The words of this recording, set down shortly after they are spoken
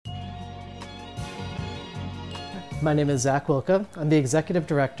My name is Zach Wilcha. I'm the Executive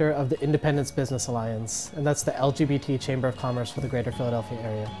Director of the Independence Business Alliance, and that's the LGBT Chamber of Commerce for the Greater Philadelphia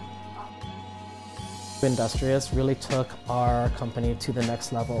area. Industrious really took our company to the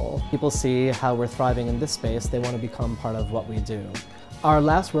next level. People see how we're thriving in this space, they want to become part of what we do. Our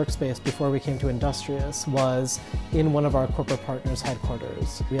last workspace before we came to Industrious was in one of our corporate partners'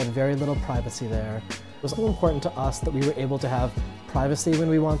 headquarters. We had very little privacy there. It was important to us that we were able to have privacy when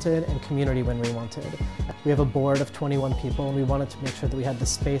we wanted and community when we wanted. We have a board of 21 people and we wanted to make sure that we had the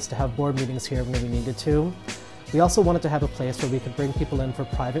space to have board meetings here when we needed to. We also wanted to have a place where we could bring people in for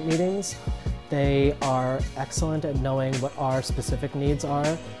private meetings. They are excellent at knowing what our specific needs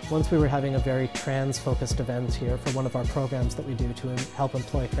are. Once we were having a very trans-focused event here for one of our programs that we do to help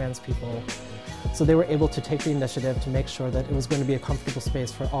employ trans people. So they were able to take the initiative to make sure that it was going to be a comfortable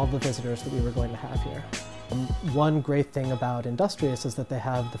space for all the visitors that we were going to have here. One great thing about Industrious is that they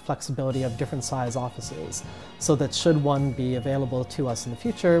have the flexibility of different size offices, so that should one be available to us in the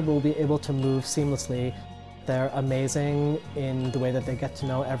future, we'll be able to move seamlessly. They're amazing in the way that they get to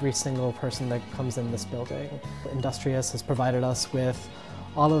know every single person that comes in this building. Industrious has provided us with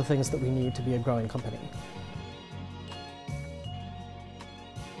all of the things that we need to be a growing company.